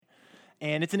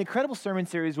And it's an incredible sermon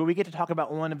series where we get to talk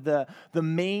about one of the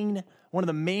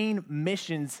main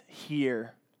missions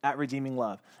here at Redeeming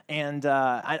Love. And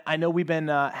I know we've been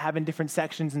having different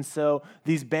sections, and so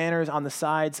these banners on the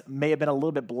sides may have been a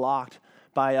little bit blocked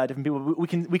by different people. We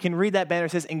can read that banner.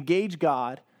 It says, engage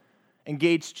God,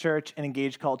 engage church, and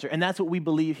engage culture. And that's what we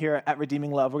believe here at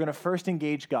Redeeming Love. We're going to first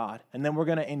engage God, and then we're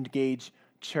going to engage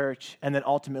church, and then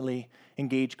ultimately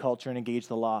engage culture and engage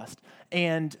the lost.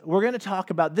 And we're going to talk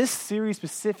about, this series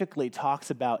specifically talks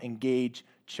about engage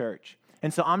church.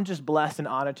 And so I'm just blessed and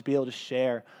honored to be able to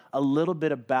share a little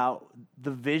bit about the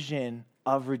vision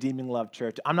of Redeeming Love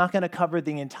Church. I'm not going to cover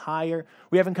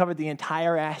we haven't covered the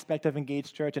entire aspect of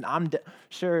Engage Church, and I'm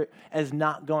sure as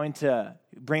not going to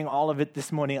bring all of it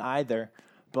this morning either,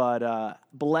 but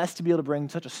blessed to be able to bring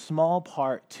such a small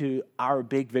part to our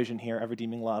big vision here of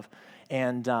Redeeming Love.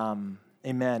 And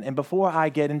amen. And before I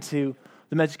get into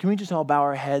the message, can we just all bow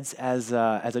our heads as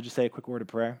I just say a quick word of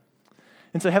prayer?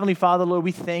 And so, Heavenly Father, Lord,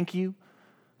 we thank you.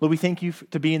 Lord, we thank you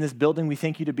to be in this building. We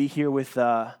thank you to be here with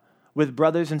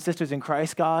brothers and sisters in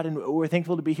Christ, God, and we're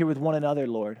thankful to be here with one another,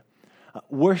 Lord,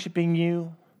 worshiping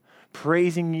you,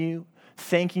 praising you,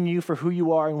 thanking you for who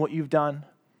you are and what you've done.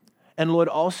 And Lord,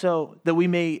 also that we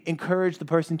may encourage the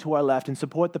person to our left and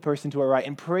support the person to our right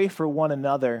and pray for one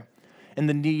another and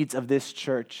the needs of this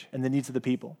church and the needs of the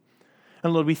people.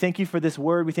 And Lord, we thank you for this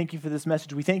word. We thank you for this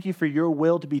message. We thank you for your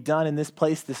will to be done in this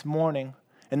place this morning,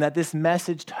 and that this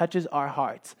message touches our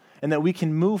hearts, and that we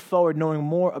can move forward knowing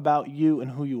more about you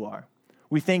and who you are.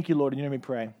 We thank you, Lord, and you hear me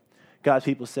pray. God's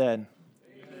people said,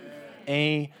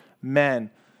 Amen.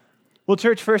 Amen. Well,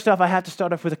 church, first off, I have to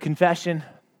start off with a confession.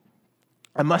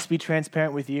 I must be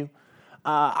transparent with you.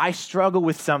 I struggle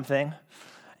with something.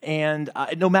 And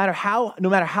no matter how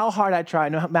hard I try,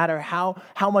 no matter how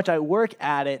much I work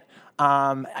at it,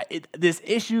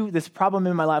 this problem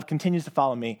in my life continues to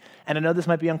follow me. And I know this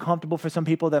might be uncomfortable for some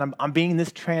people that I'm being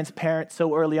this transparent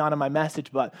so early on in my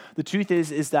message, but the truth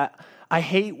is that I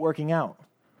hate working out.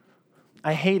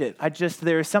 I hate it.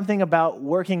 There is something about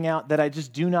working out that I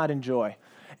just do not enjoy.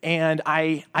 And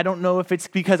I don't know if it's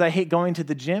because I hate going to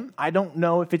the gym. I don't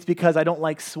know if it's because I don't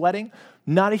like sweating.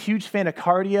 Not a huge fan of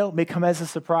cardio. May come as a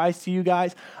surprise to you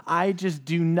guys. I just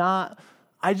do not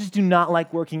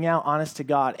like working out, honest to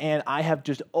God. And I have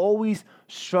just always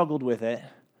struggled with it.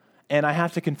 And I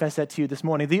have to confess that to you this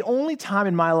morning. The only time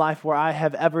in my life where I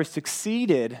have ever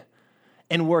succeeded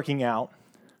in working out,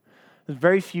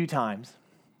 very few times,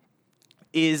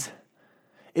 is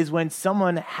when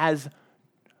someone has,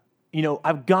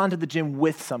 I've gone to the gym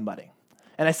with somebody.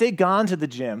 And I say gone to the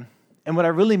gym, and what I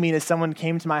really mean is someone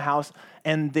came to my house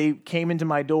and they came into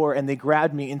my door and they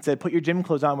grabbed me and said, put your gym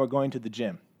clothes on, we're going to the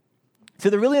gym. So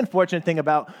the really unfortunate thing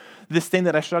about this thing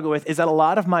that I struggle with is that a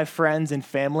lot of my friends and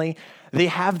family, they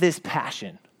have this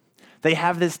passion. They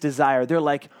have this desire. They're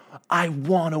like, I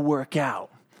want to work out.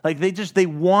 Like they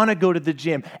want to go to the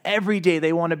gym. Every day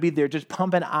they want to be there just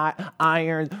pumping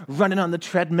iron, running on the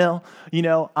treadmill.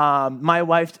 My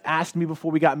wife asked me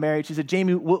before we got married, she said,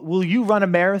 Jamie, will you run a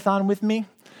marathon with me?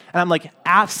 And I'm like,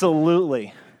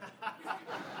 absolutely.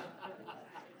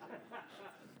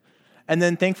 And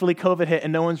then thankfully COVID hit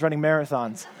and no one's running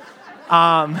marathons.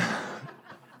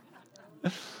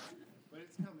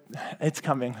 It's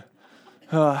coming.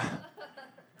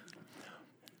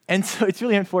 And so it's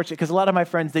really unfortunate because a lot of my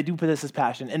friends, they do possess this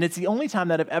passion. And it's the only time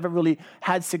that I've ever really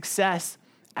had success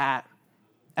at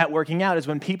working out is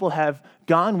when people have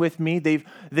gone with me. They've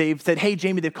said, hey,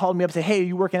 Jamie, they've called me up and said, hey, are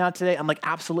you working out today? I'm like,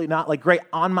 absolutely not. Like, great,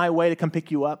 on my way to come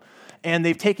pick you up. And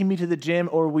they've taken me to the gym,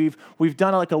 or we've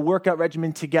done like a workout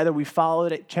regimen together. We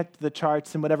followed it, checked the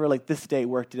charts and whatever, like this day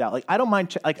worked it out. Like, I don't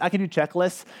mind, I can do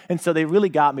checklists. And so they really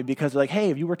got me because they're like,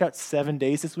 hey, if you worked out 7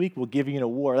 days this week, we'll give you an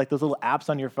award. Like those little apps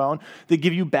on your phone, they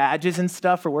give you badges and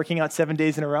stuff for working out 7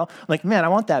 days in a row. I'm like, man, I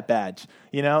want that badge,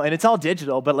 and it's all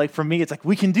digital, but like for me, it's like,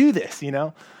 we can do this,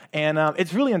 And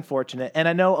it's really unfortunate. And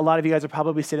I know a lot of you guys are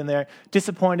probably sitting there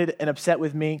disappointed and upset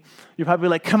with me. You're probably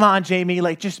like, come on, Jamie,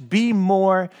 like just be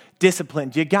more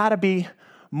disciplined. You got to be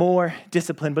more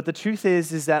disciplined. But the truth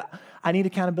is that I need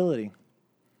accountability.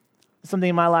 It's something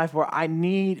in my life where I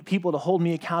need people to hold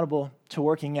me accountable to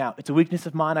working out. It's a weakness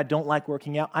of mine. I don't like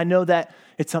working out. I know that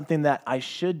it's something that I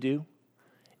should do.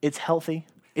 It's healthy.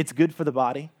 It's good for the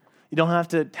body. You don't have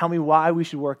to tell me why we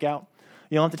should work out.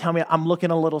 You don't have to tell me I'm looking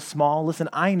a little small. Listen,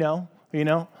 I know,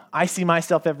 I see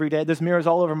myself every day. There's mirrors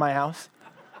all over my house.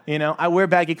 I wear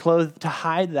baggy clothes to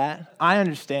hide that. I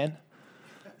understand,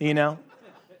 I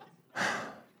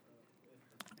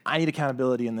need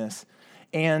accountability in this.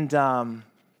 And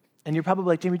you're probably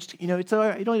like, Jamie, it's all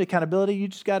right. You don't need accountability. You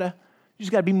just gotta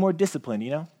be more disciplined,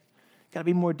 got to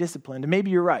be more disciplined. And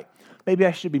maybe you're right. Maybe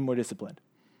I should be more disciplined.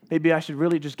 Maybe I should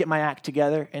really just get my act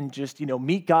together and just,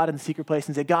 meet God in the secret place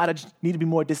and say, God, I just need to be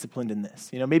more disciplined in this.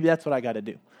 Maybe that's what I got to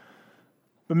do.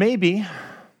 But maybe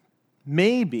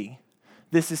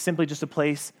this is simply just a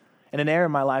place and an area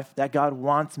in my life that God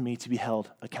wants me to be held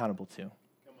accountable to.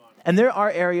 And there are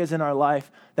areas in our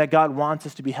life that God wants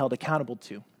us to be held accountable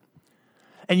to.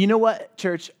 And you know what,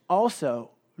 church? Also,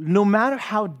 no matter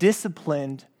how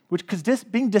disciplined, because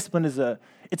being disciplined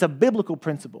it's a biblical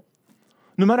principle.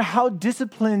 No matter how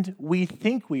disciplined we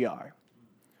think we are,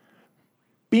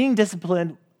 being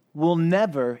disciplined will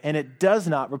never, and it does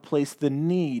not replace the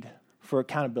need for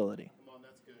accountability.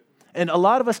 And a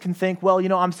lot of us can think, well,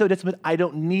 I'm so disciplined, I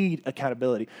don't need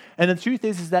accountability. And the truth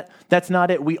is that that's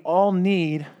not it. We all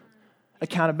need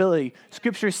accountability.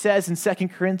 Scripture says in 2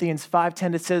 Corinthians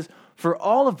 5:10, it says, for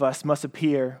all of us must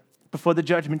appear before the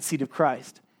judgment seat of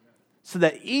Christ, so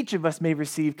that each of us may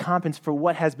receive recompense for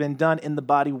what has been done in the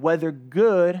body, whether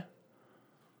good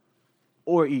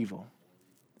or evil.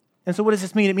 And so what does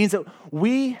this mean? It means that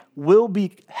we will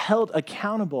be held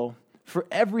accountable for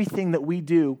everything that we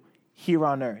do here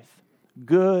on earth,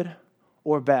 good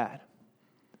or bad.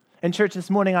 And church, this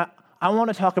morning, I want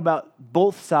to talk about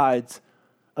both sides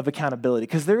of accountability,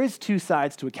 because there is two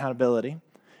sides to accountability.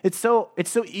 It's so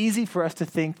easy for us to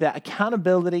think that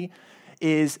accountability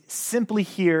is simply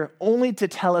here only to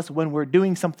tell us when we're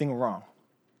doing something wrong.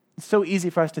 It's so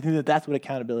easy for us to think that that's what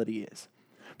accountability is.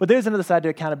 But there's another side to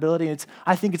accountability, and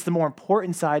I think it's the more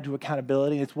important side to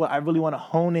accountability, and it's what I really want to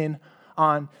hone in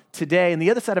on today. And the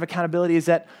other side of accountability is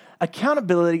that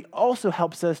accountability also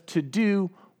helps us to do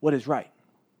what is right.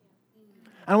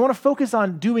 And I want to focus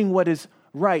on doing what is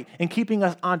right and keeping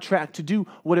us on track to do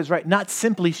what is right, not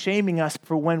simply shaming us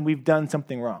for when we've done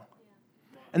something wrong.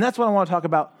 And that's what I want to talk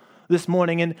about this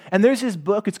morning. And there's this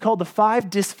book, it's called The 5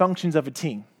 Dysfunctions of a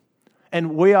Team.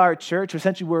 And we are a church,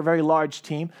 essentially we're a very large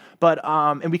team, but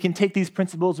and we can take these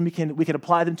principles and we can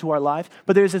apply them to our life.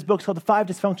 But there's this book called The 5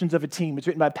 Dysfunctions of a Team. It's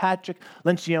written by Patrick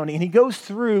Lencioni, and he goes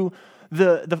through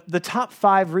the top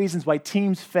 5 reasons why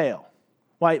teams fail,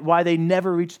 why they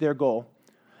never reach their goal.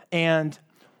 And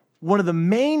one of the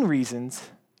main reasons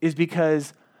is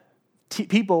because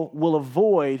people will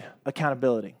avoid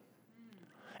accountability.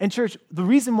 And church, the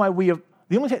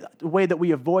only way that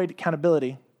we avoid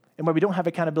accountability and why we don't have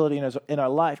accountability in our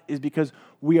life is because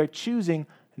we are choosing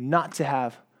not to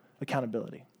have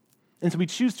accountability. And so we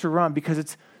choose to run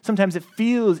because sometimes it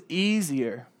feels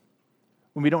easier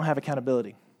when we don't have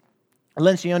accountability.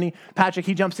 Lencioni, Patrick,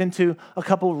 he jumps into a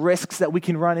couple risks that we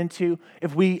can run into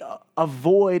if we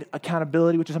avoid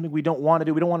accountability, which is something we don't want to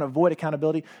do. We don't want to avoid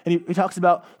accountability. And he talks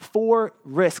about 4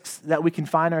 risks that we can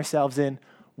find ourselves in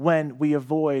when we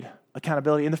avoid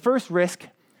accountability. And the first risk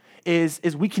is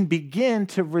we can begin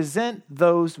to resent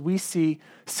those we see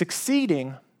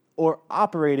succeeding or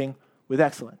operating with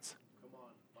excellence.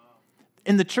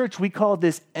 In the church, we call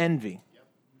this envy.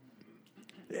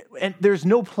 And there's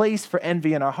no place for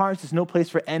envy in our hearts. There's no place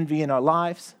for envy in our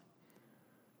lives.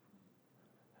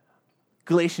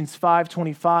 Galatians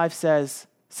 5:25 says,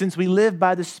 since we live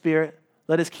by the Spirit,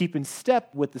 let us keep in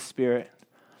step with the Spirit.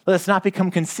 Let us not become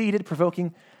conceited,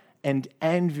 provoking, and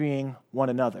envying one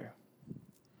another.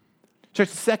 Church,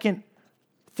 the second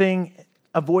thing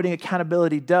avoiding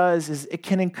accountability does is it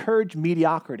can encourage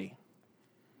mediocrity.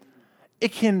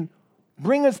 It can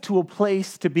bring us to a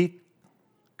place to be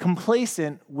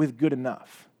complacent with good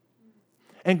enough.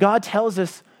 And God tells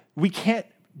us we can't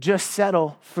just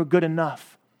settle for good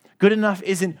enough. Good enough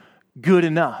isn't good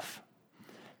enough.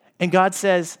 And God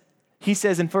says, he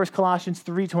says in 1 Colossians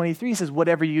 3:23, he says,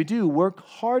 whatever you do, work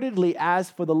heartedly as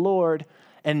for the Lord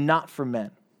and not for men.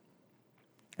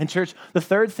 And church, the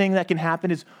third thing that can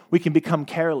happen is we can become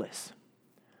careless.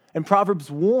 And Proverbs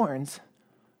warns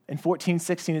in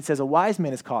 14:16, it says, a wise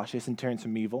man is cautious and turns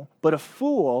from evil, but a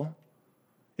fool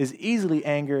is easily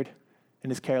angered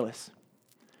and is careless.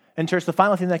 And church, the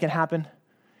final thing that can happen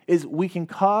is we can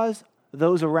cause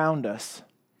those around us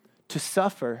to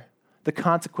suffer the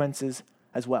consequences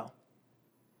as well.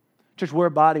 Church, we're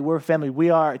a body, we're a family, we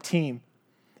are a team,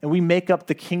 and we make up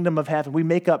the kingdom of heaven. We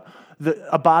make up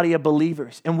a body of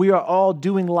believers, and we are all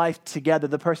doing life together,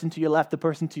 the person to your left, the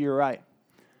person to your right.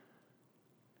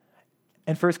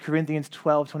 And 1 Corinthians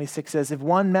 12:26 says, if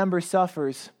one member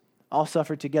suffers, all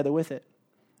suffer together with it.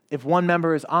 If one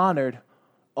member is honored,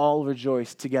 all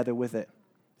rejoice together with it.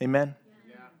 Amen?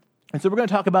 Yeah. And so we're going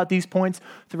to talk about these points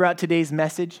throughout today's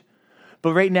message.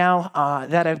 But right now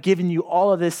that I've given you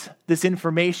all of this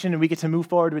information and we get to move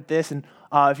forward with this, and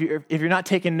If you're not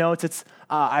taking notes,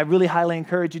 I really highly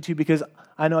encourage you to, because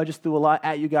I know I just threw a lot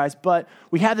at you guys. But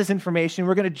we have this information.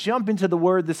 We're going to jump into the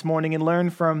Word this morning and learn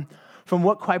from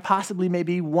what quite possibly may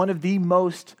be one of the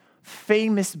most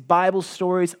famous Bible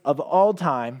stories of all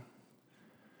time.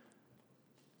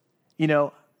 You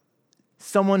know,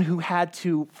 someone who had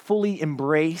to fully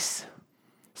embrace,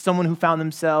 someone who found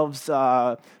themselves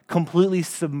completely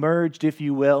submerged, if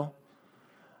you will,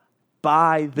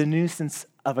 by the nuisance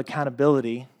of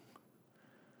accountability.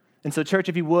 And so, church,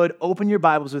 if you would, open your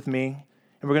Bibles with me,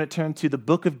 and we're going to turn to the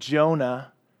book of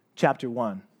Jonah, chapter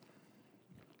 1.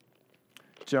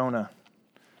 Jonah.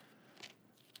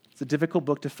 It's a difficult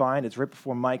book to find. It's right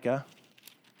before Micah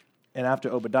and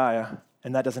after Obadiah,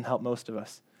 and that doesn't help most of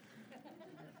us.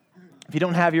 If you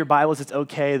don't have your Bibles, it's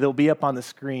okay. They'll be up on the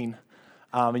screen,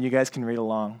 and you guys can read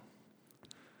along.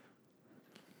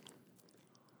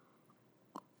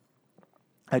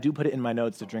 I do put it in my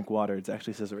notes to drink water. It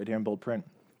actually says it right here in bold print.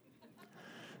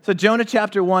 So Jonah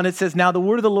chapter 1, it says, "Now the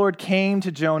word of the Lord came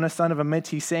to Jonah, son of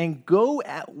Amittai, saying, 'Go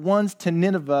at once to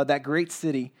Nineveh, that great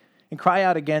city, and cry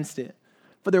out against it,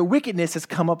 for their wickedness has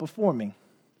come up before me.'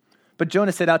 But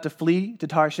Jonah set out to flee to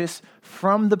Tarshish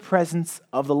from the presence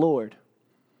of the Lord.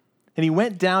 And he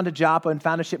went down to Joppa and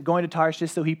found a ship going to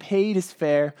Tarshish, so he paid his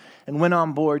fare and went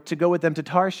on board to go with them to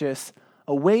Tarshish,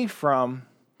 away from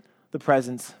the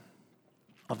presence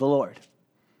of the Lord."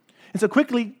 And so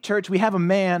quickly, church, we have a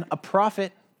man, a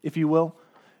prophet, if you will,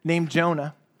 named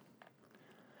Jonah.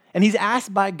 And he's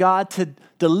asked by God to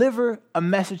deliver a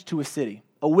message to a city,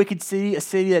 a wicked city, a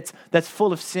city that's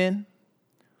full of sin.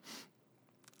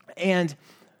 And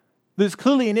there's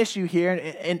clearly an issue here,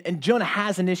 and Jonah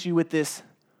has an issue with this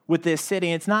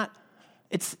city. And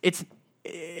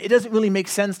it doesn't really make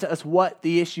sense to us what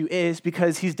the issue is,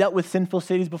 because he's dealt with sinful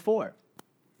cities before.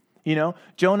 You know,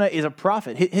 Jonah is a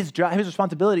prophet. His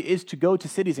responsibility is to go to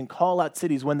cities and call out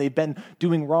cities when they've been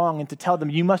doing wrong, and to tell them,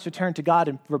 you must return to God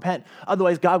and repent.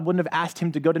 Otherwise, God wouldn't have asked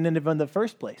him to go to Nineveh in the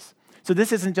first place. So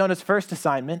this isn't Jonah's first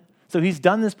assignment. So he's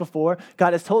done this before.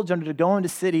 God has told Jonah to go into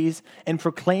cities and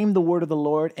proclaim the word of the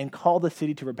Lord and call the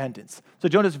city to repentance. So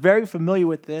Jonah's very familiar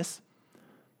with this.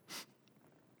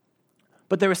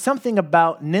 But there was something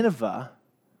about Nineveh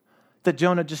that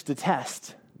Jonah just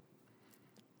detests.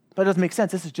 But it doesn't make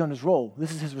sense. This is Jonah's role.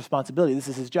 This is his responsibility. This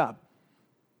is his job.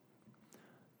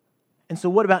 And so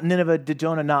what about Nineveh did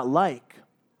Jonah not like?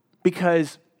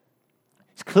 Because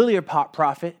he's clearly a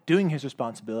prophet doing his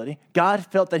responsibility. God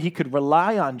felt that he could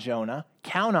rely on Jonah,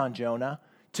 count on Jonah,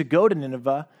 to go to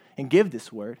Nineveh and give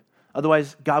this word.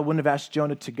 Otherwise, God wouldn't have asked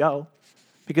Jonah to go,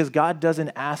 because God doesn't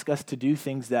ask us to do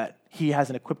things that he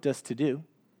hasn't equipped us to do.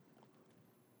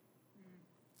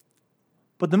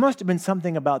 But there must have been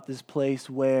something about this place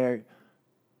where,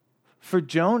 for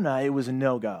Jonah, it was a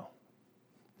no-go.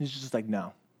 He's just like,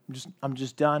 no, I'm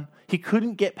just done. He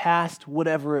couldn't get past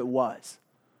whatever it was.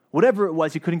 Whatever it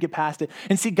was, he couldn't get past it.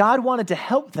 And see, God wanted to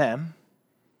help them,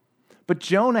 but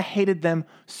Jonah hated them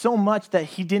so much that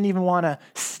he didn't even want to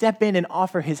step in and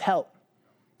offer his help.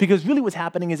 Because really what's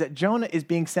happening is that Jonah is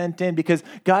being sent in because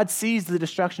God sees the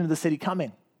destruction of the city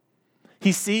coming.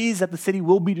 He sees that the city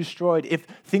will be destroyed if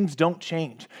things don't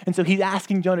change. And so he's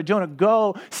asking Jonah,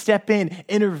 go, step in,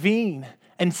 intervene,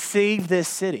 and save this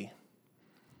city.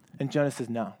 And Jonah says,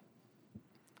 no.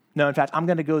 No, in fact, I'm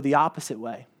going to go the opposite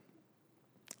way.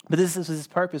 But this is his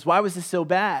purpose. Why was this so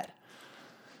bad?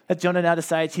 That Jonah now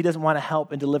decides he doesn't want to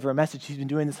help and deliver a message. He's been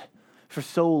doing this for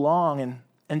so long.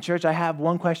 And church, I have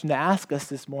one question to ask us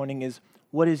this morning is,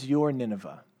 what is your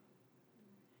Nineveh?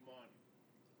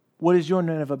 What is your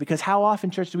Nineveh? Because how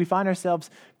often, church, do we find ourselves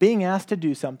being asked to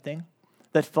do something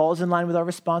that falls in line with our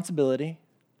responsibility?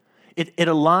 It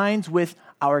aligns with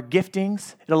our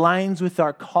giftings. It aligns with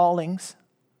our callings.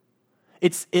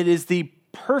 It is the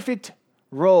perfect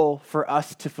role for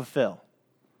us to fulfill.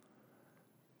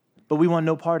 But we want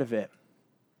no part of it.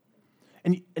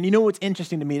 And you know what's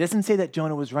interesting to me? It doesn't say that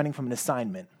Jonah was running from an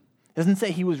assignment. It doesn't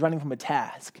say he was running from a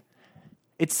task.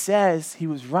 It says he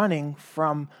was running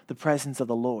from the presence of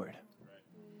the Lord.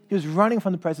 He was running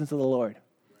from the presence of the Lord.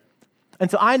 And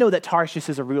so I know that Tarshish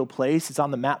is a real place. It's on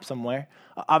the map somewhere.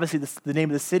 Obviously, the name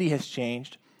of the city has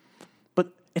changed.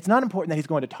 But it's not important that he's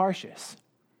going to Tarshish.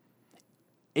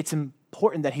 It's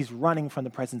important that he's running from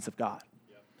the presence of God.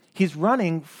 He's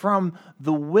running from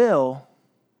the will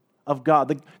of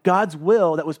God, God's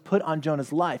will that was put on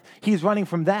Jonah's life. He's running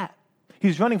from that.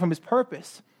 He's running from his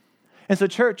purpose. And so,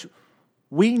 church,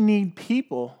 we need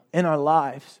people in our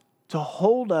lives to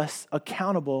hold us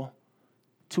accountable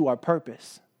to our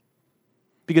purpose.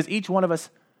 Because each one of us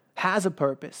has a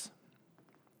purpose.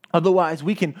 Otherwise,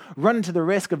 we can run into the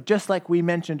risk of, just like we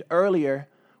mentioned earlier,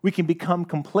 we can become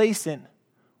complacent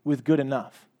with good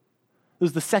enough. This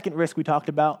was the second risk we talked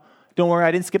about. Don't worry,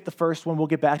 I didn't skip the first one. We'll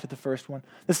get back to the first one.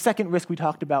 The second risk we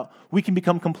talked about, we can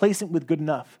become complacent with good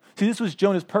enough. See, this was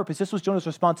Jonah's purpose. This was Jonah's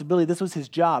responsibility. This was his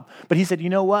job. But he said, you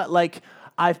know what? Like,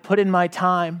 I've put in my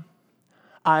time.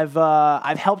 I've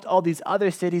helped all these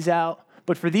other cities out.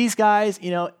 But for these guys,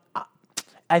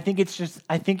 I think it's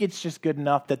just good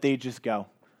enough that they just go,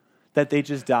 that they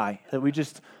just die,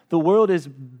 that the world is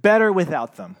better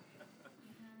without them.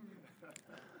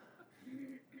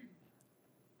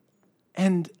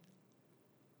 And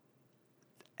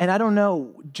I don't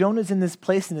know, Jonah's in this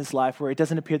place in his life where it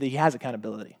doesn't appear that he has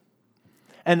accountability.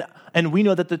 And we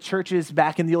know that the churches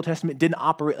back in the Old Testament didn't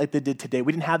operate like they did today.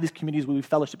 We didn't have these communities where we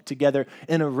fellowship together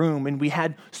in a room, and we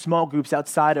had small groups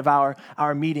outside of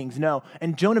our meetings. No.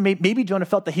 And Jonah, maybe Jonah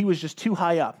felt that he was just too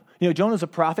high up. Jonah's a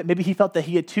prophet. Maybe he felt that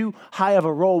he had too high of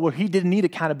a role where he didn't need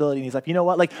accountability. And he's like, you know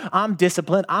what? Like, I'm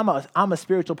disciplined. I'm a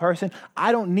spiritual person.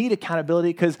 I don't need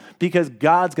accountability because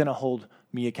God's going to hold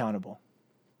me accountable.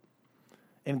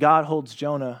 And God holds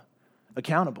Jonah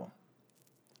accountable.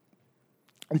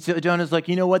 And so Jonah's like,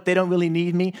 you know what? They don't really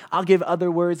need me. I'll give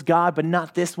other words, God, but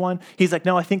not this one. He's like,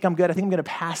 no, I think I'm good. I think I'm going to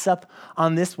pass up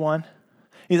on this one.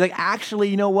 He's like, actually,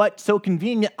 you know what? So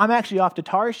convenient. I'm actually off to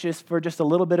Tarshish for just a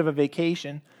little bit of a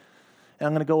vacation. And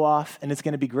I'm going to go off, and it's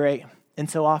going to be great. And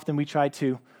so often we try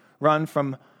to run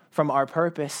from our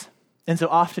purpose. And so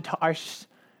off to Tarshish,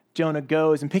 Jonah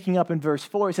goes, and picking up in verse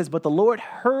 4, it says, but the Lord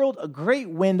hurled a great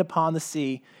wind upon the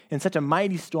sea, and such a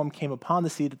mighty storm came upon the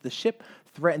sea that the ship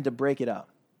threatened to break it up.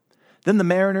 Then the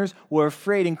mariners were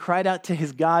afraid and cried out to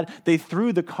his God. They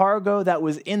threw the cargo that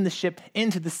was in the ship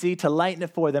into the sea to lighten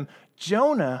it for them.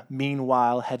 Jonah,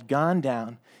 meanwhile, had gone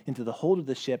down into the hold of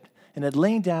the ship and had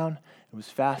lain down and was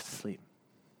fast asleep.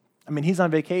 I mean, he's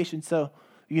on vacation, so,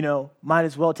 might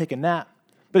as well take a nap.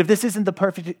 But if this isn't the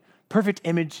perfect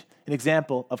image, an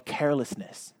example of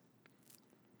carelessness.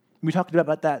 We talked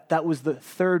about that. That was the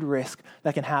third risk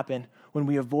that can happen when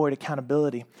we avoid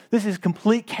accountability. This is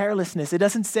complete carelessness. It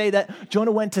doesn't say that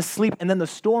Jonah went to sleep and then the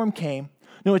storm came.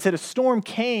 No, it said a storm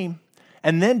came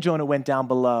and then Jonah went down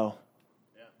below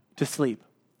to sleep.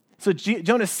 So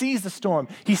Jonah sees the storm.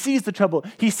 He sees the trouble.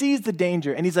 He sees the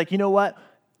danger. And he's like, you know what?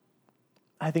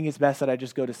 I think it's best that I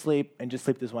just go to sleep and just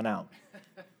sleep this one out.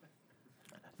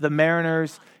 The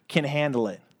mariners can handle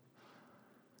it.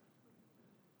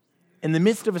 In the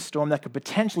midst of a storm that could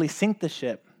potentially sink the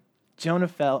ship, Jonah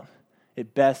felt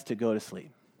it best to go to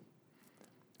sleep.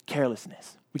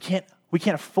 Carelessness. We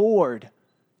can't afford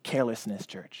carelessness,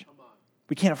 church.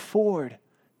 We can't afford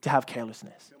to have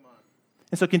carelessness.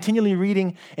 And so continually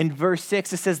reading in verse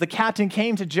 6, it says, the captain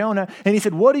came to Jonah and he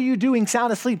said, what are you doing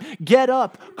sound asleep? Get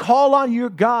up, call on your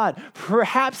God.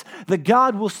 Perhaps the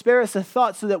God will spare us a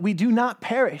thought so that we do not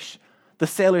perish. The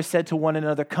sailors said to one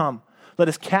another, come, let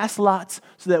us cast lots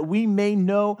so that we may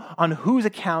know on whose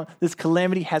account this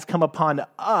calamity has come upon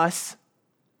us.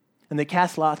 And they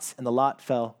cast lots, and the lot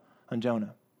fell on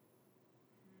Jonah.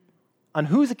 On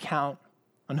whose account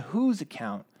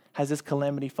has this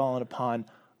calamity fallen upon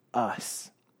us?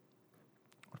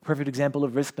 A perfect example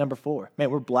of risk number 4.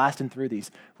 Man, we're blasting through these.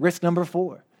 Risk number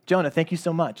 4. Jonah, thank you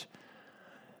so much.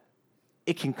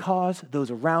 It can cause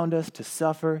those around us to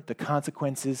suffer the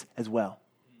consequences as well.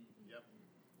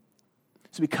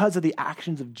 So because of the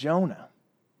actions of Jonah,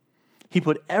 he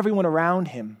put everyone around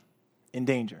him in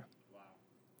danger.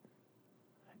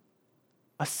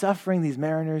 A suffering these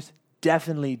mariners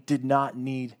definitely did not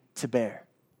need to bear.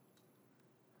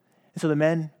 And so the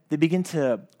men, they begin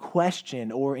to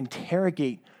question or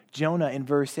interrogate Jonah in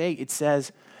verse 8. It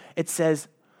says,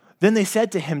 then they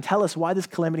said to him, tell us why this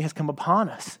calamity has come upon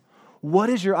us. What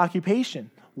is your occupation?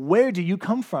 Where do you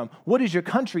come from? What is your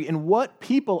country? And what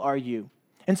people are you?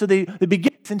 And so they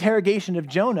begin this interrogation of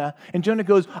Jonah, and Jonah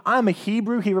goes, I'm a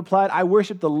Hebrew. He replied, I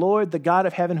worship the Lord, the God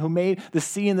of heaven, who made the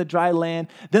sea and the dry land.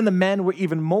 Then the men were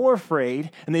even more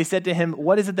afraid, and they said to him,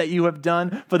 what is it that you have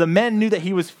done? For the men knew that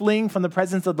he was fleeing from the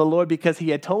presence of the Lord because he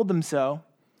had told them so.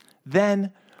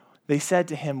 Then they said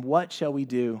to him, what shall we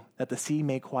do that the sea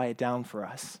may quiet down for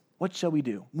us? What shall we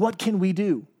do? What can we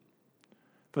do?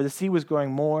 For the sea was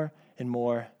growing more and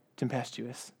more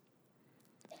tempestuous.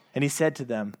 And he said to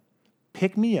them,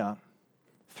 pick me up,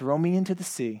 throw me into the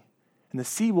sea, and the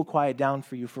sea will quiet down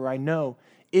for you, for I know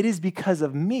it is because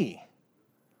of me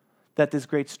that this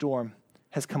great storm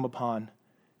has come upon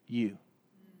you.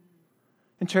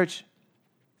 And church,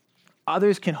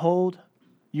 others can hold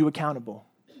you accountable,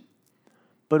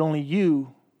 but only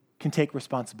you can take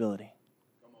responsibility.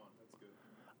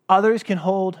 Others can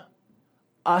hold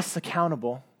us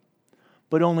accountable,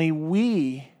 but only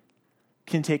we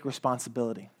can take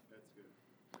responsibility.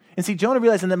 And see, Jonah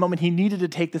realized in that moment he needed to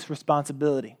take this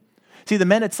responsibility. See, the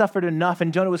men had suffered enough,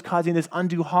 and Jonah was causing this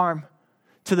undue harm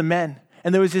to the men.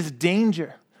 And there was this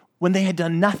danger when they had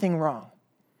done nothing wrong.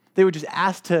 They were just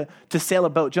asked to sail a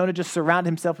boat. Jonah just surrounded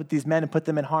himself with these men and put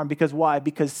them in harm. Because why?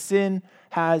 Because sin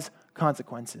has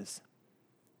consequences.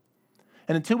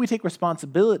 And until we take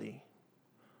responsibility,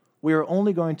 we are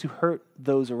only going to hurt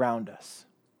those around us.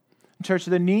 Church,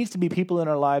 there needs to be people in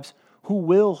our lives who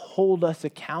will hold us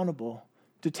accountable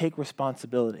to take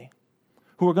responsibility,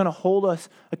 who are going to hold us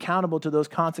accountable to those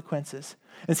consequences.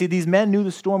 And see, these men knew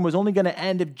the storm was only going to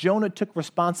end if Jonah took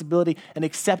responsibility and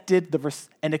accepted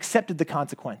the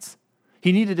consequence.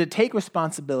 He needed to take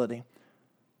responsibility.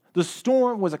 The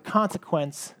storm was a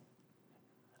consequence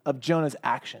of Jonah's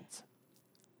actions.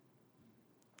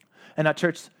 And now,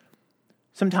 church,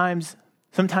 sometimes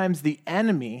the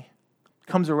enemy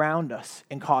comes around us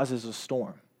and causes a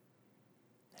storm.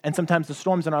 And sometimes the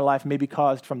storms in our life may be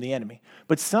caused from the enemy.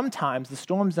 But sometimes the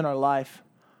storms in our life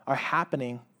are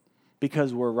happening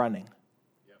because we're running.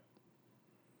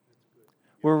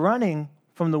 We're running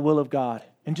from the will of God.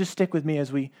 And just stick with me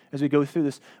as we go through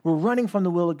this. We're running from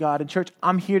the will of God. And church,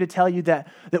 I'm here to tell you that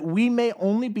we may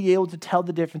only be able to tell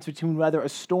the difference between whether a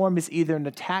storm is either an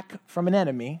attack from an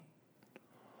enemy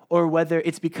or whether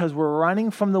it's because we're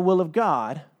running from the will of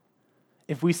God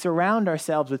if we surround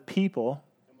ourselves with people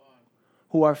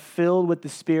who are filled with the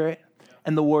Spirit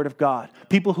and the Word of God.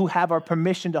 People who have our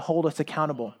permission to hold us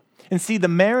accountable. And see, the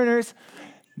mariners,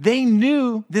 they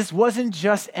knew this wasn't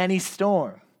just any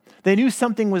storm. They knew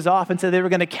something was off, and so they were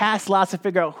going to cast lots to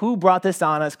figure out who brought this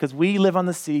on us, because we live on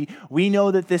the sea. We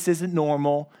know that this isn't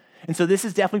normal. And so this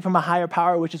is definitely from a higher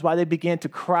power, which is why they began to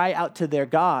cry out to their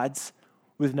gods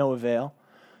with no avail.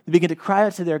 They began to cry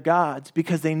out to their gods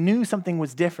because they knew something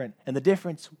was different, and the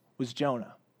difference was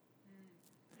Jonah.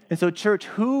 And so, church,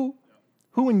 who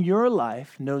in your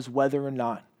life knows whether or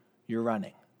not you're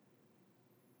running?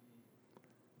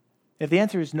 If the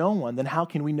answer is no one, then how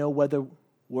can we know whether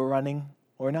we're running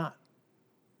or not?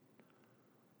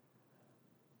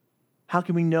 How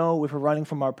can we know if we're running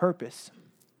from our purpose?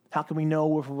 How can we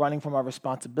know if we're running from our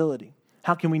responsibility?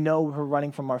 How can we know if we're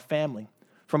running from our family,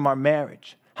 from our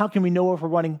marriage? How can we know if we're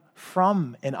running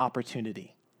from an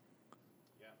opportunity?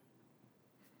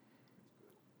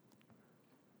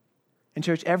 And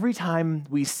church, every time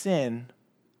we sin,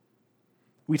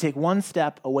 we take one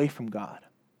step away from God.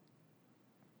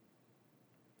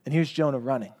 And here's Jonah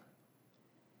running.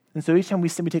 And so each time we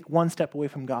sin, we take one step away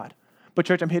from God. But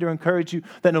church, I'm here to encourage you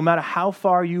that no matter how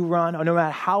far you run or no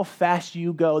matter how fast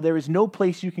you go, there is no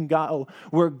place you can go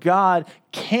where God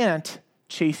can't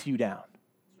chase you down.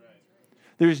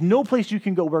 There's no place you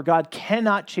can go where God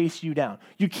cannot chase you down.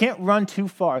 You can't run too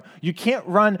far. You can't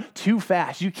run too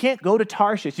fast. You can't go to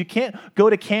Tarshish. You can't go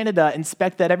to Canada and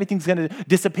expect that everything's going to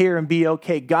disappear and be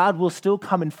okay. God will still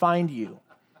come and find you.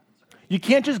 You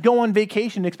can't just go on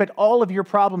vacation and expect all of your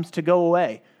problems to go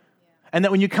away. And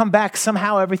that when you come back,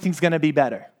 somehow everything's going to be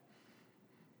better.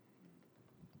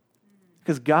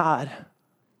 Because God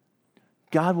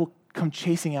will come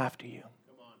chasing after you.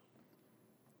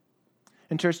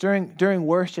 In church, during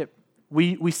worship,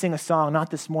 we sing a song,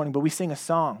 not this morning, but we sing a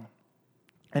song.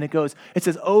 And it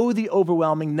says, "Oh, the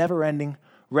overwhelming, never-ending,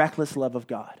 reckless love of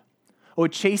God. Oh,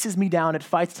 it chases me down, it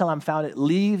fights till I'm found, it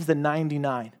leaves the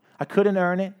 99. I couldn't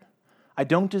earn it, I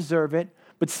don't deserve it,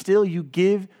 but still you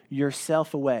give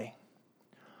yourself away.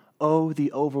 Oh,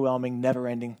 the overwhelming,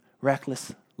 never-ending,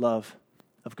 reckless love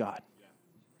of God."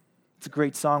 It's a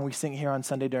great song we sing here on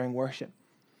Sunday during worship.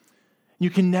 You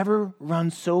can never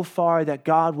run so far that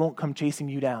God won't come chasing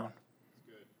you down.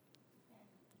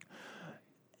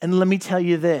 And let me tell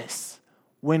you this,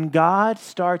 when God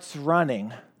starts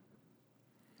running,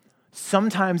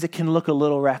 sometimes it can look a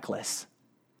little reckless.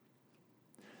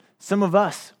 Some of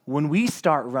us, when we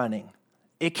start running,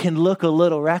 it can look a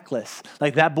little reckless.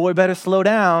 Like, that boy better slow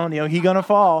down, he's gonna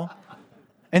fall.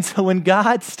 And so when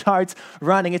God starts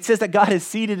running, it says that God is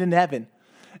seated in heaven.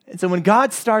 And so when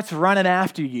God starts running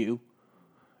after you,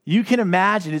 you can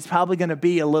imagine it's probably going to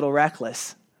be a little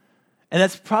reckless. And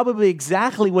that's probably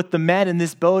exactly what the men in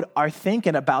this boat are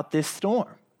thinking about this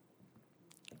storm.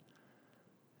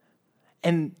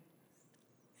 And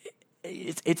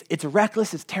it's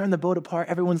reckless, it's tearing the boat apart,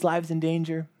 everyone's lives in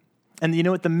danger. And you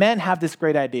know what? The men have this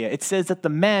great idea. It says that the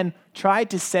men tried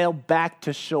to sail back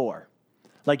to shore.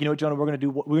 Like, you know what, Jonah, we're going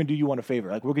to do you one a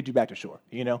favor. Like, we'll get you back to shore,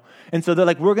 And so they're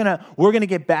like, we're going to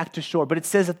get back to shore. But it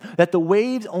says that the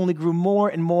waves only grew more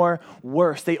and more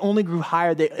worse. They only grew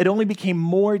higher. It only became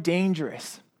more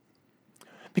dangerous.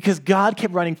 Because God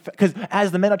kept running, because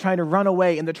as the men are trying to run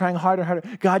away and they're trying harder and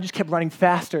harder, God just kept running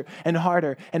faster and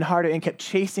harder and kept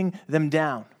chasing them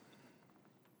down.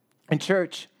 In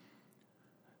church,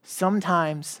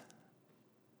 sometimes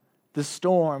the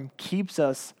storm keeps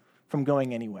us from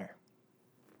going anywhere.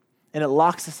 And it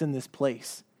locks us in this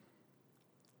place.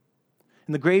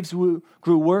 And the graves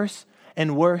grew worse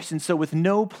and worse. And so with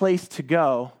no place to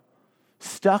go,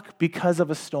 stuck because of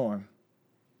a storm,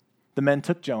 the men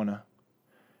took Jonah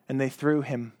and they threw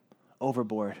him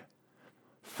overboard.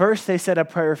 First, they said a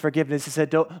prayer of forgiveness. They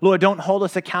said, Lord, don't hold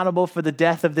us accountable for the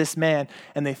death of this man.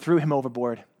 And they threw him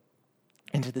overboard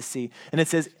into the sea. And it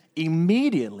says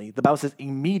immediately, the Bible says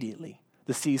immediately,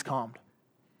 the seas calmed.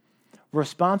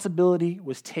 Responsibility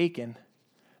was taken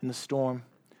and the storm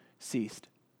ceased.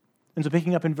 And so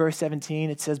picking up in verse 17,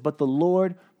 it says, but the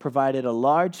Lord provided a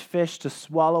large fish to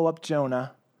swallow up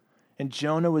Jonah, and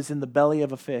Jonah was in the belly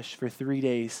of a fish for 3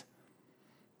 days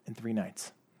and 3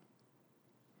 nights.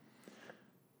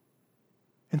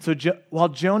 And so while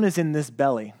Jonah's in this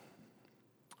belly,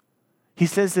 he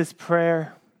says this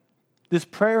prayer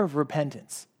of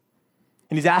repentance,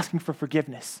 and he's asking for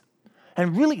forgiveness.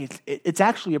 And really, it's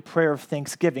actually a prayer of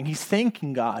thanksgiving. He's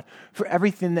thanking God for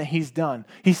everything that he's done.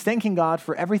 He's thanking God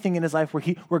for everything in his life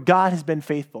where God has been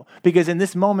faithful. Because in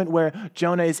this moment where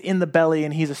Jonah is in the belly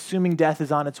and he's assuming death is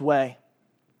on its way,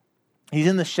 he's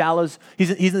in the shallows, he's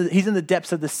in the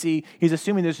depths of the sea, he's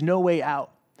assuming there's no way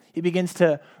out. He begins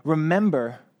to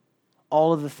remember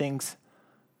all of the things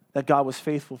that God was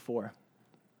faithful for.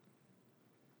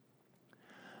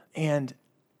 And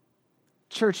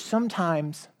church,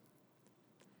 sometimes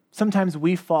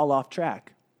we fall off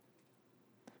track.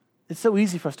 It's so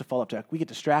easy for us to fall off track. We get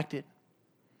distracted.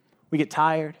 We get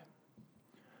tired.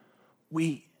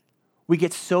 We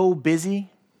get so busy.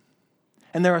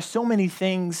 And there are so many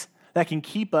things that can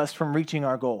keep us from reaching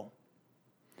our goal.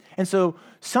 And so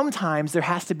sometimes there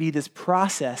has to be this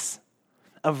process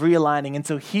of realigning. And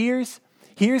so here's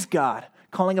God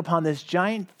calling upon this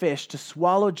giant fish to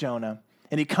swallow Jonah.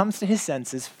 And he comes to his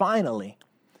senses finally.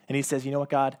 And he says, you know what,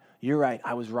 God? You're right,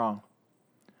 I was wrong.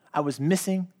 I was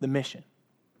missing the mission.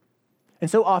 And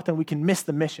so often we can miss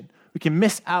the mission. We can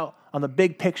miss out on the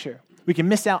big picture. We can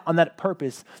miss out on that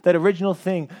purpose, that original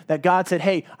thing that God said,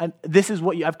 hey, this is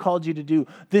what I've called you to do.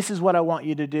 This is what I want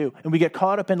you to do. And we get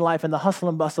caught up in life and the hustle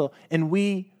and bustle, and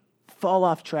we fall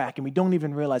off track and we don't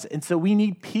even realize it. And so we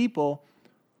need people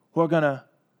who are going to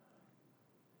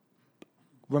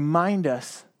remind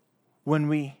us when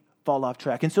we fall off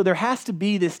track. And so there has to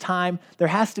be this time, there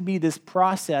has to be this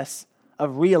process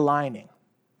of realigning.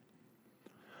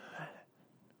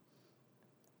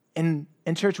 In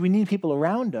church, we need people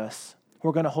around us who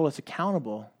are going to hold us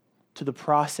accountable to the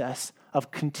process of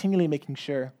continually making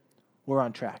sure we're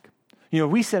on track. If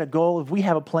we set a goal, if we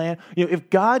have a plan, if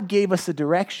God gave us a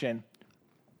direction,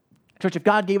 church, if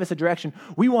God gave us a direction,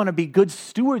 we want to be good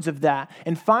stewards of that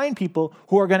and find people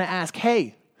who are going to ask,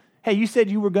 hey, you said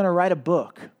you were going to write a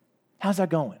book. How's that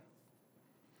going?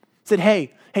 Said,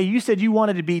 hey, you said you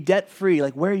wanted to be debt-free.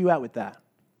 Like, where are you at with that?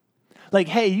 Like,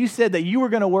 hey, you said that you were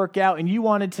going to work out and you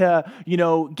wanted to,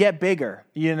 get bigger,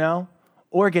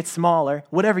 or get smaller,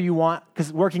 whatever you want,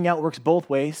 because working out works both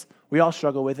ways. We all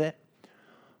struggle with it.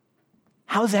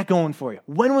 How's that going for you?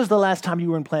 When was the last time you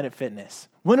were in Planet Fitness?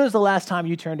 When was the last time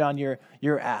you turned on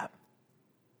your app?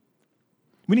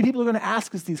 We need people who are going to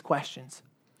ask us these questions.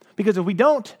 Because if we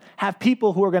don't have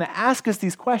people who are going to ask us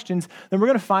these questions, then we're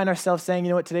going to find ourselves saying, you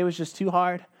know what, today was just too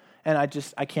hard, and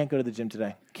I can't go to the gym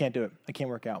today. Can't do it. I can't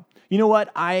work out. You know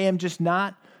what, I am just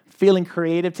not feeling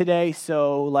creative today,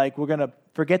 so we're going to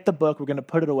forget the book, we're going to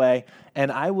put it away,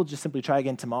 and I will just simply try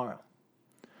again tomorrow.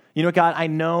 You know what, God, I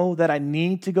know that I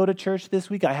need to go to church this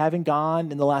week. I haven't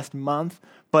gone in the last month,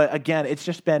 but again, it's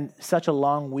just been such a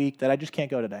long week that I just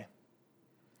can't go today.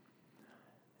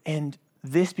 And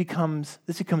this becomes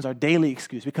our daily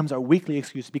excuse, becomes our weekly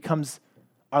excuse, becomes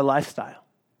our lifestyle.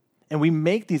 And we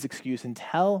make these excuses and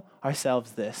tell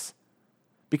ourselves this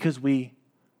because we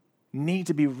need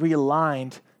to be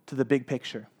realigned to the big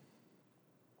picture.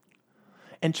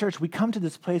 And church, we come to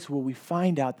this place where we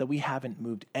find out that we haven't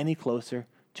moved any closer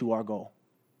to our goal.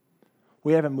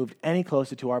 We haven't moved any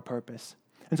closer to our purpose.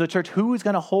 And so church, who is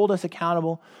going to hold us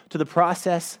accountable to the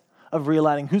process of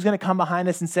realigning? Who's going to come behind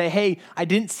us and say, hey, I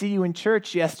didn't see you in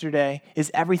church yesterday.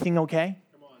 Is everything okay?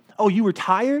 Oh, you were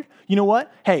tired? You know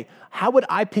what? Hey, how would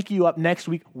I pick you up next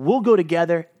week? We'll go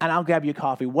together and I'll grab you a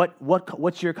coffee.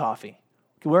 What's your coffee?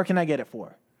 Where can I get it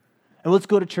for? And let's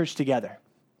go to church together.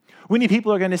 We need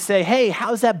people who are going to say, hey,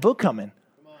 how's that book coming?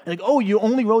 Like, oh, you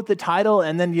only wrote the title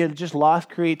and then you just lost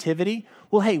creativity?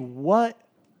 Well, hey, what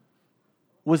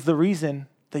was the reason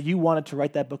that you wanted to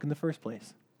write that book in the first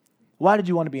place? Why did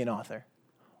you want to be an author?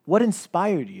 What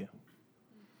inspired you?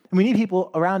 And we need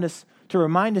people around us to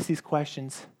remind us these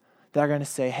questions that are going to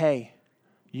say, hey,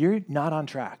 you're not on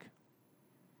track.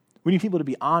 We need people to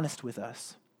be honest with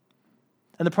us.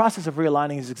 And the process of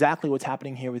realigning is exactly what's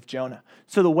happening here with Jonah.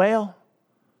 So the whale,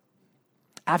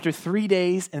 after 3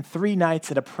 days and 3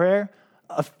 nights in a prayer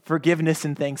of forgiveness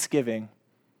and thanksgiving,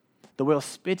 the whale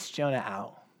spits Jonah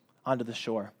out onto the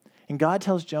shore. And God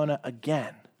tells Jonah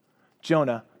again,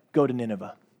 Jonah, go to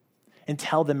Nineveh and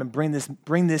tell them and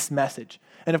bring this message.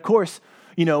 And of course,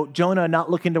 Jonah not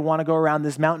looking to want to go around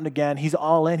this mountain again. He's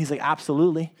all in. He's like,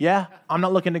 absolutely. Yeah, I'm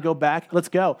not looking to go back. Let's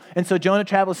go. And so Jonah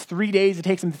travels 3 days. It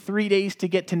takes him 3 days to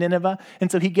get to Nineveh.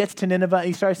 And so he gets to Nineveh and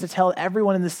he starts to tell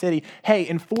everyone in the city, hey,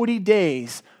 in 40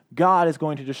 days, God is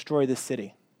going to destroy this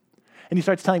city. And he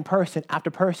starts telling person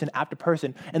after person after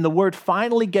person. And the word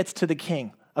finally gets to the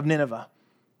king of Nineveh.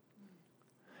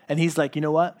 And he's like, you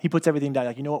know what? He puts everything down.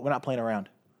 Like, you know what? We're not playing around.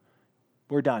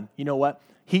 We're done. You know what?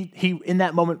 He in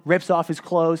that moment rips off his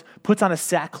clothes, puts on a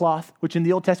sackcloth, which in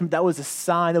the Old Testament, that was a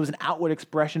sign, that was an outward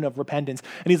expression of repentance.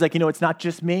 And he's like, it's not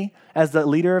just me as the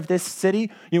leader of this city.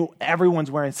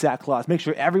 Everyone's wearing sackcloth. Make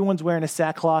sure everyone's wearing a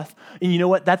sackcloth. And you know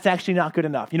what? That's actually not good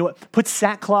enough. You know what? Put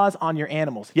sackcloth on your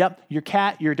animals. Yep, your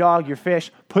cat, your dog, your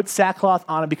fish. Put sackcloth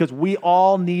on them because we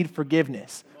all need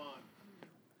forgiveness.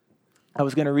 I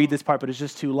was going to read this part, but it's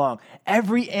just too long.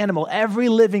 Every animal, every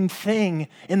living thing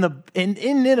in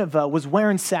Nineveh was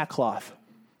wearing sackcloth.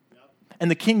 And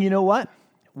the king, you know what?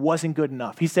 Wasn't good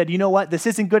enough. He said, you know what? This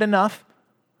isn't good enough.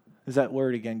 There's that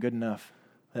word again, good enough,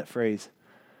 that phrase.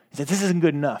 He said, this isn't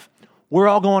good enough. We're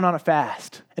all going on a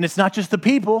fast. And it's not just the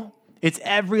people. It's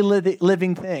every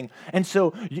living thing. And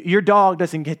so your dog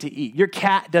doesn't get to eat. Your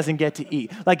cat doesn't get to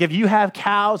eat. Like if you have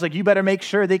cows, like you better make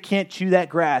sure they can't chew that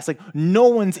grass. Like no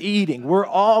one's eating. We're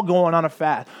all going on a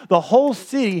fast. The whole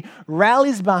city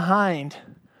rallies behind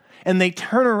and they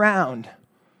turn around.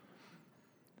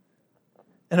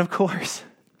 And of course,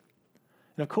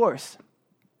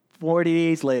 40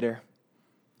 days later,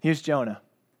 here's Jonah,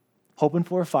 hoping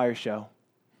for a fire show.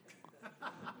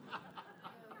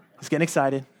 He's getting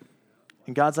excited.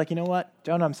 And God's like, you know what?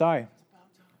 Jonah, I'm sorry.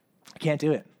 I can't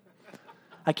do it.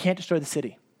 I can't destroy the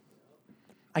city.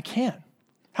 I can't.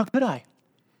 How could I?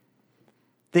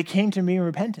 They came to me in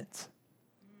repentance.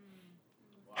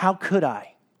 How could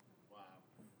I?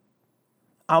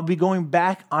 I'll be going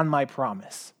back on my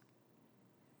promise.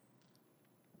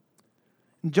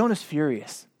 And Jonah's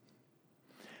furious.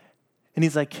 And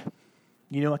he's like,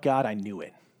 you know what, God? I knew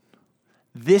it.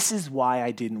 This is why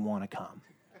I didn't want to come.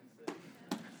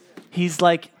 He's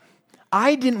like,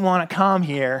 I didn't want to come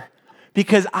here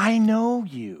because I know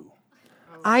you.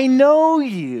 I know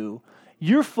you.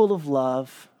 You're full of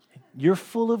love. You're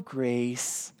full of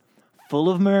grace, full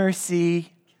of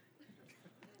mercy.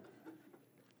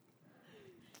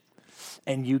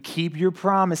 And you keep your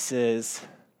promises.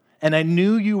 And I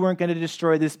knew you weren't going to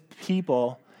destroy this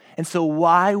people. And so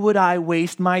why would I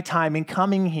waste my time in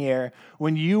coming here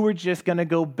when you were just going to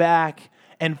go back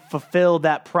and fulfill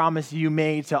that promise you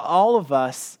made to all of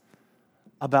us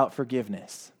about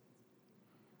forgiveness?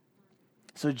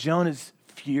 So Jonah's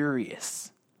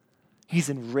furious. He's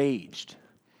enraged.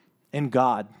 And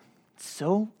God,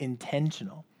 so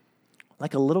intentional,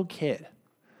 like a little kid,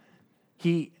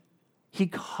 he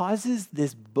causes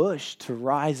this bush to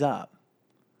rise up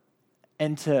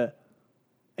and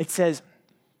it says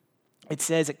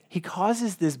he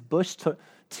causes this bush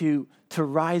to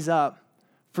rise up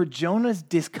for Jonah's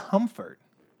discomfort.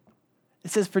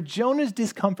 It says for Jonah's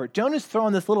discomfort. Jonah's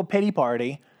throwing this little pity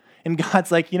party, and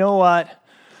God's like, you know what?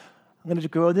 I'm going to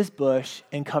grow this bush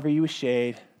and cover you with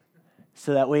shade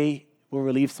so that way we'll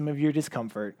relieve some of your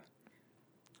discomfort.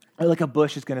 Or like a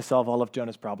bush is going to solve all of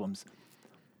Jonah's problems.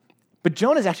 But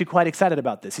Jonah's actually quite excited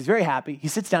about this. He's very happy. He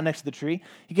sits down next to the tree.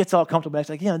 He gets all comfortable. He's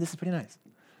like, this is pretty nice.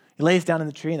 He lays down in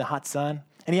the tree in the hot sun,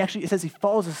 and it says he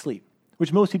falls asleep,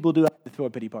 which most people do after they throw a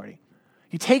pity party.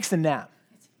 He takes a nap.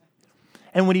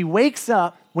 And when he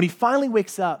finally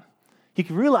wakes up, he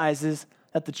realizes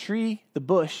that the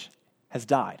bush, has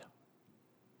died.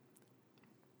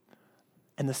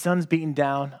 And the sun's beating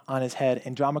down on his head,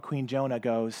 and drama queen Jonah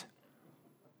goes,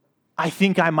 I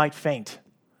think I might faint.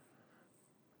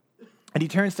 And he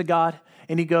turns to God,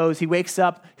 and he wakes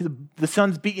up, the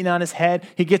sun's beating on his head,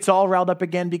 he gets all riled up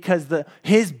again because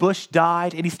his bush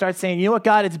died, and he starts saying, you know what,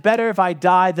 God, it's better if I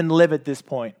die than live at this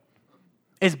point.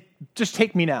 Just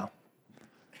take me now.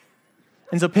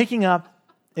 And so picking up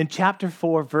in chapter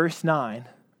 4, verse 9,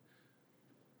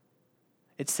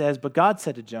 it says, but God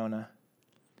said to Jonah,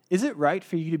 is it right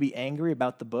for you to be angry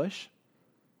about the bush?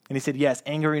 And he said, yes,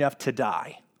 angry enough to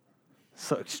die.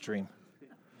 So extreme.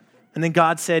 And then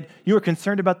God said, you are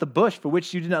concerned about the bush for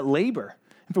which you did not labor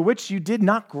and for which you did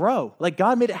not grow. Like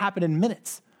God made it happen in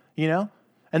minutes.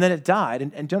 And then it died,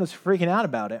 and Jonah's freaking out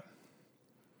about it.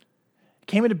 It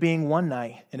came into being one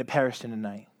night, and it perished in a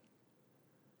night.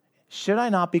 Should I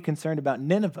not be concerned about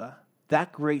Nineveh,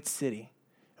 that great city,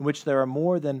 in which there are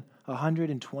more than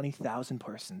 120,000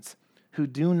 persons who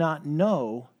do not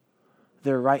know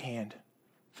their right hand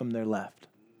from their left?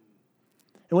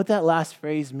 And what that last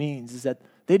phrase means is that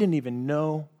they didn't even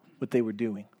know what they were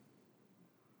doing,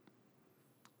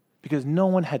 because no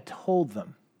one had told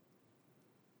them.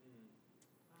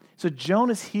 So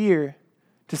Jonah's here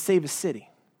to save a city.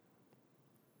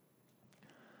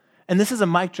 And this is a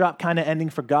mic drop kind of ending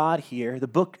for God here. The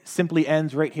book simply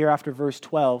ends right here after verse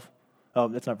 12. Oh,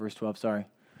 that's not verse 12, sorry.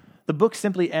 The book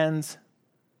simply ends,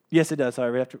 yes it does,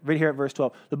 sorry, right here at verse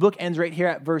 12. The book ends right here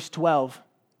at verse 12.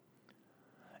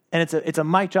 And it's a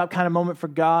mic drop kind of moment for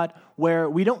God where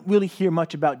we don't really hear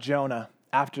much about Jonah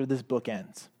after this book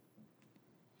ends.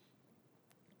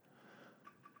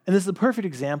 And this is a perfect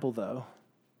example, though,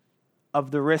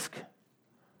 of the risk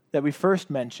that we first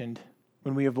mentioned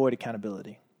when we avoid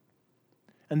accountability.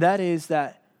 And that is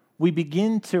that we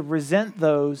begin to resent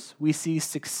those we see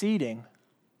succeeding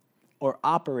or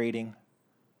operating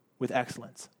with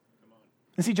excellence.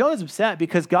 And see, Jonah's upset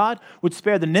because God would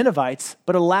spare the Ninevites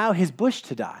but allow his bush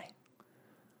to die.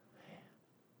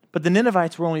 But the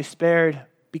Ninevites were only spared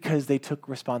because they took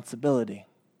responsibility.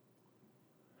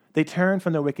 They turned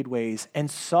from their wicked ways and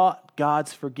sought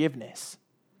God's forgiveness.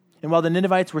 And while the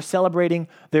Ninevites were celebrating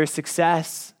their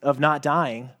success of not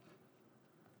dying,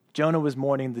 Jonah was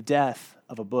mourning the death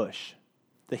of a bush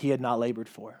that he had not labored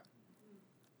for.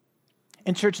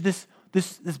 And church, this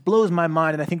blows my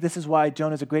mind, and I think this is why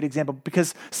Jonah's a great example,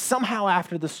 because somehow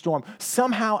after the storm,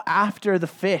 somehow after the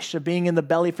fish of being in the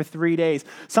belly for 3 days,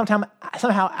 somehow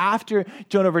after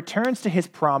Jonah returns to his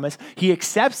promise, he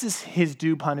accepts his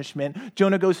due punishment.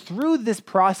 Jonah goes through this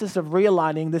process of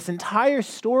realigning. This entire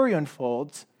story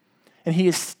unfolds, and he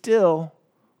is still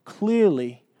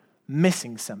clearly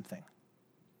missing something.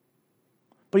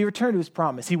 But he returned to his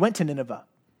promise. He went to Nineveh.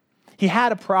 He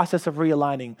had a process of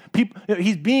realigning.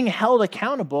 He's being held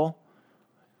accountable,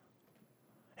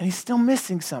 and he's still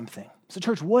missing something. So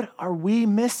church, what are we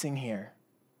missing here?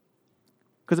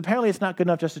 Because apparently it's not good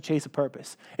enough just to chase a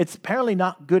purpose. It's apparently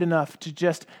not good enough to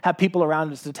just have people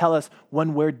around us to tell us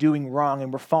when we're doing wrong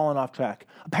and we're falling off track.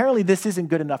 Apparently this isn't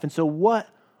good enough. And so what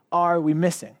are we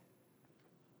missing?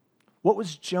 What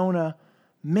was Jonah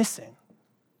missing?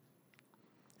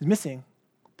 He's missing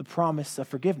the promise of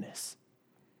forgiveness.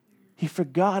 He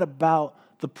forgot about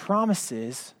the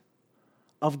promises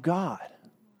of God.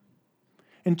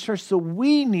 In church, so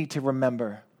we need to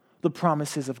remember the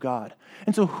promises of God.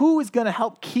 And so who is going to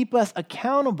help keep us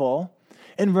accountable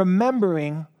in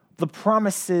remembering the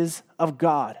promises of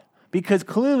God? Because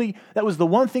clearly that was the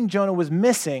one thing Jonah was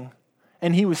missing,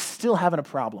 and he was still having a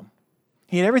problem.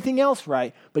 He had everything else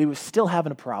right, but he was still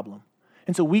having a problem.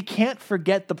 And so we can't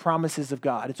forget the promises of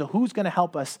God. And so who's going to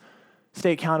help us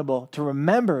stay accountable to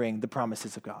remembering the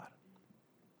promises of God?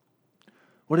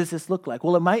 What does this look like?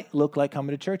 Well, it might look like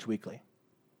coming to church weekly.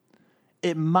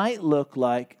 It might look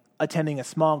like attending a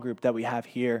small group that we have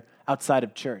here outside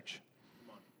of church.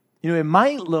 It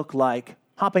might look like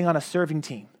hopping on a serving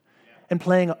team and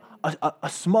playing a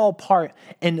small part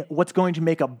in what's going to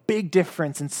make a big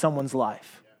difference in someone's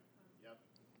life.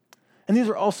 And these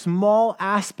are all small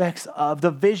aspects of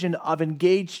the vision of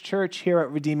Engaged Church here at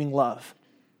Redeeming Love.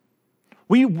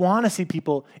 We want to see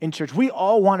people in church. We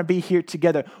all want to be here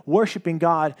together, worshiping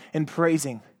God and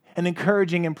praising and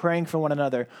encouraging and praying for one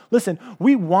another. Listen,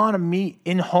 we want to meet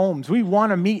in homes. We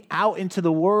want to meet out into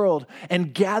the world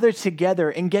and gather together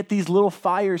and get these little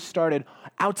fires started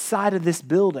outside of this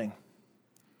building.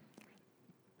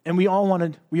 And we all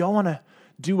want to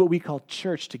do what we call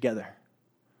church together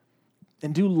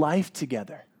and do life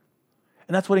together.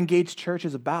 And that's what Engaged Church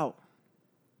is about.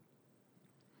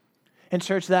 And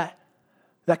church, that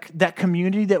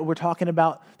community that we're talking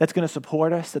about that's going to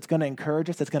support us, that's going to encourage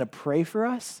us, that's going to pray for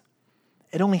us,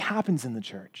 it only happens in the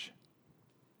church.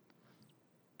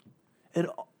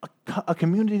 A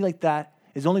community like that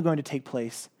is only going to take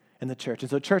place in the church.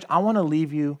 And so, church, I want to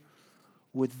leave you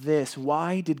with this.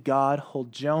 Why did God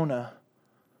hold Jonah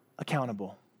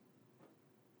accountable?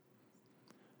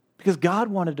 Because God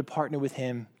wanted to partner with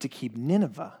him to keep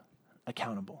Nineveh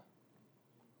accountable.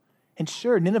 And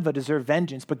sure, Nineveh deserved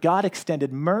vengeance, but God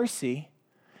extended mercy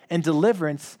and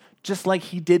deliverance just like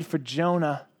he did for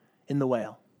Jonah in the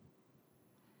whale.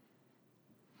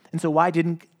 And so why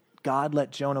didn't God let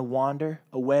Jonah wander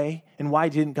away? And why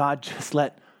didn't God just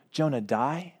let Jonah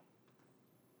die?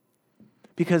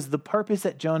 Because the purpose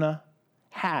that Jonah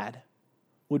had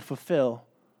would fulfill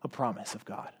a promise of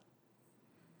God.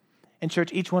 And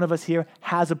church, each one of us here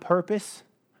has a purpose.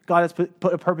 God has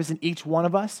put a purpose in each one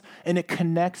of us, and it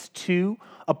connects to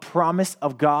a promise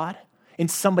of God in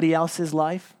somebody else's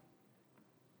life.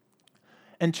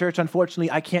 And church,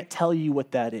 unfortunately, I can't tell you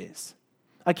what that is.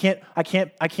 I can't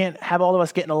have all of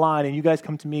us get in a line and you guys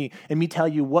come to me and me tell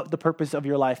you what the purpose of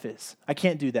your life is. I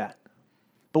can't do that.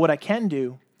 But what I can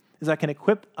do is I can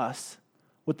equip us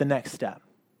with the next step.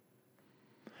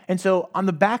 And so on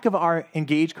the back of our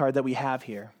Engage card that we have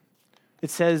here, it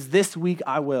says, "This week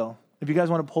I will." If you guys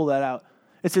want to pull that out,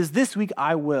 it says, "This week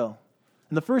I will."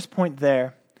 And the first point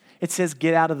there, it says,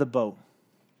 "Get out of the boat."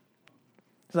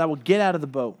 It says, "I will get out of the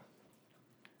boat."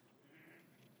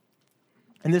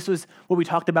 And this was what we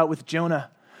talked about with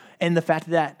Jonah and the fact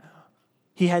that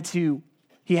he had to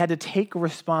take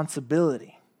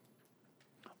responsibility,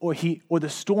 or the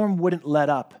storm wouldn't let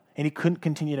up and he couldn't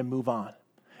continue to move on.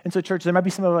 And so, church, there might be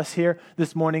some of us here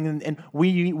this morning, and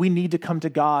we need to come to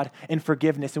God in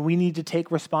forgiveness, and we need to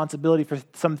take responsibility for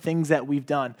some things that we've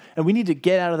done. And we need to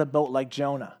get out of the boat like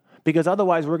Jonah, because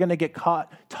otherwise we're going to get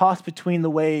caught, tossed between the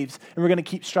waves, and we're going to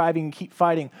keep striving and keep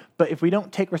fighting. But if we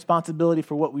don't take responsibility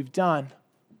for what we've done,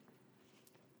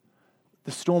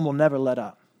 the storm will never let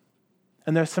up.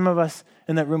 And there's some of us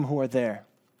in that room who are there.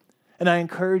 And I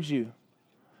encourage you,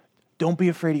 don't be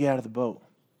afraid to get out of the boat,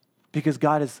 because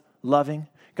God is loving,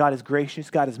 God is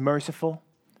gracious, God is merciful,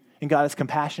 and God is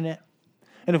compassionate.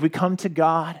 And if we come to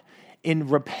God in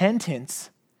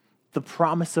repentance, the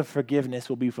promise of forgiveness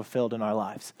will be fulfilled in our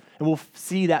lives. And we'll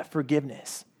see that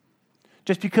forgiveness.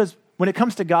 Just because, when it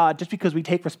comes to God, just because we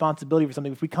take responsibility for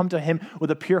something, if we come to Him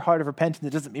with a pure heart of repentance,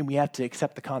 it doesn't mean we have to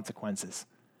accept the consequences.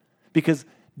 Because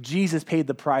Jesus paid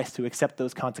the price to accept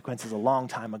those consequences a long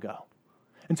time ago.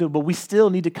 And so, but we still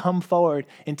need to come forward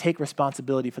and take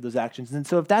responsibility for those actions. And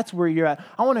so if that's where you're at,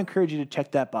 I want to encourage you to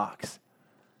check that box.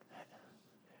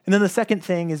 And then the second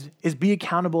thing is be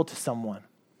accountable to someone.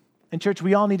 And church,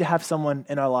 we all need to have someone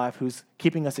in our life who's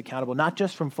keeping us accountable, not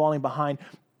just from falling behind,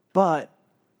 but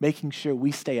making sure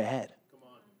we stay ahead.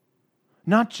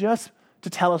 Not just to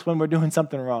tell us when we're doing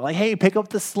something wrong, like, hey, pick up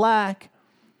the slack,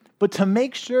 but to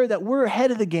make sure that we're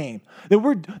ahead of the game, that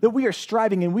we are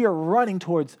striving and we are running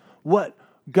towards what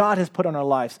God has put on our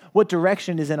lives, what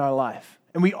direction is in our life.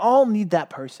 And we all need that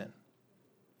person.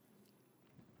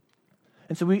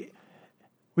 And so we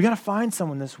got to find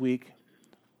someone this week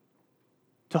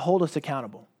to hold us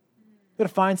accountable. We got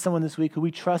to find someone this week who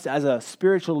we trust as a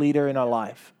spiritual leader in our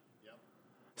life.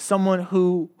 Someone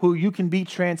who you can be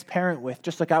transparent with,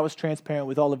 just like I was transparent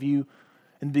with all of you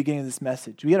in the beginning of this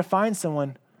message. We got to find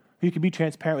someone who you can be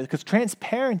transparent with, because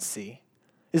transparency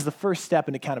is the first step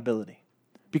in accountability.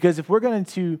 Because if we're going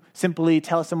to simply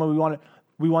tell someone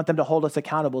we want them to hold us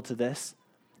accountable to this,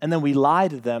 and then we lie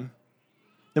to them,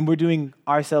 then we're doing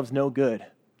ourselves no good,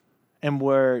 and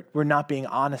we're not being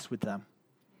honest with them.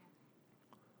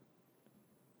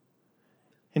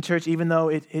 In church, even though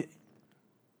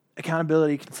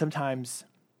accountability can sometimes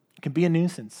be a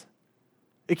nuisance,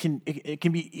 it can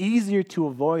be easier to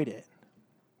avoid it.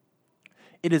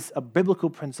 It is a biblical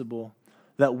principle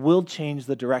that will change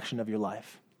the direction of your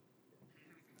life.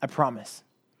 I promise.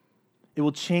 It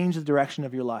will change the direction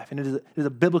of your life. And it is a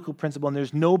biblical principle, and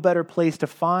there's no better place to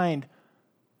find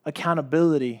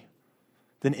accountability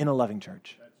than in a loving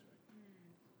church.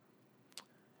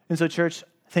 And so, church,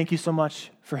 thank you so much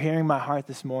for hearing my heart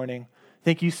this morning.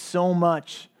 Thank you so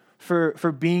much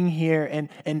for being here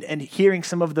and hearing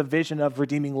some of the vision of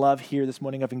Redeeming Love here this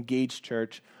morning of Engage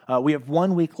Church. We have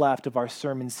 1 week left of our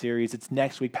sermon series. It's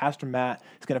next week. Pastor Matt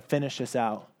is going to finish us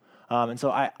out. And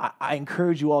so I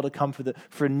encourage you all to come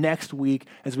for next week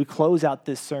as we close out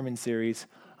this sermon series.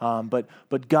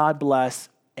 But God bless,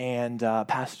 and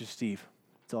Pastor Steve,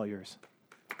 it's all yours.